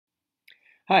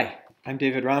Hi, I'm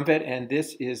David Romtvedt, and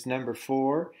this is number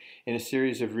 4 in a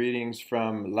series of readings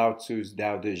from Lao Tzu's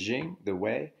Tao Te Ching, The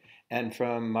Way, and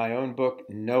from my own book,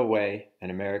 No Way, An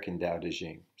American Tao Te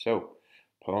Ching. So,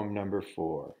 poem number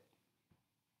 4.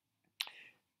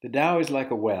 The Tao is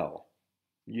like a well,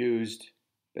 used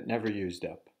but never used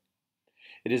up.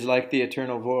 It is like the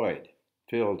eternal void,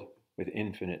 filled with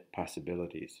infinite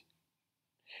possibilities.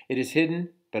 It is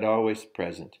hidden but always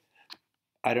present.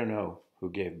 I don't know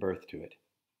who gave birth to it.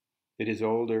 It is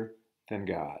older than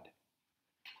God.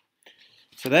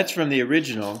 So that's from the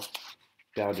original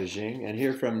Tao Te Ching, and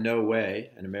here from No Way,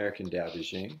 an American Tao Te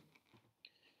Ching.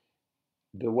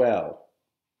 The Well.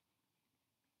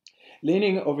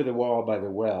 Leaning over the wall by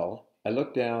the well, I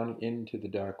look down into the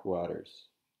dark waters,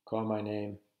 call my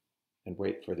name, and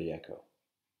wait for the echo.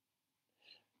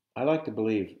 I like to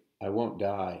believe I won't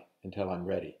die until I'm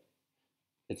ready.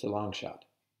 It's a long shot.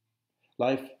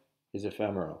 Life is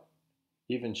ephemeral,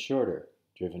 even shorter,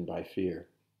 driven by fear.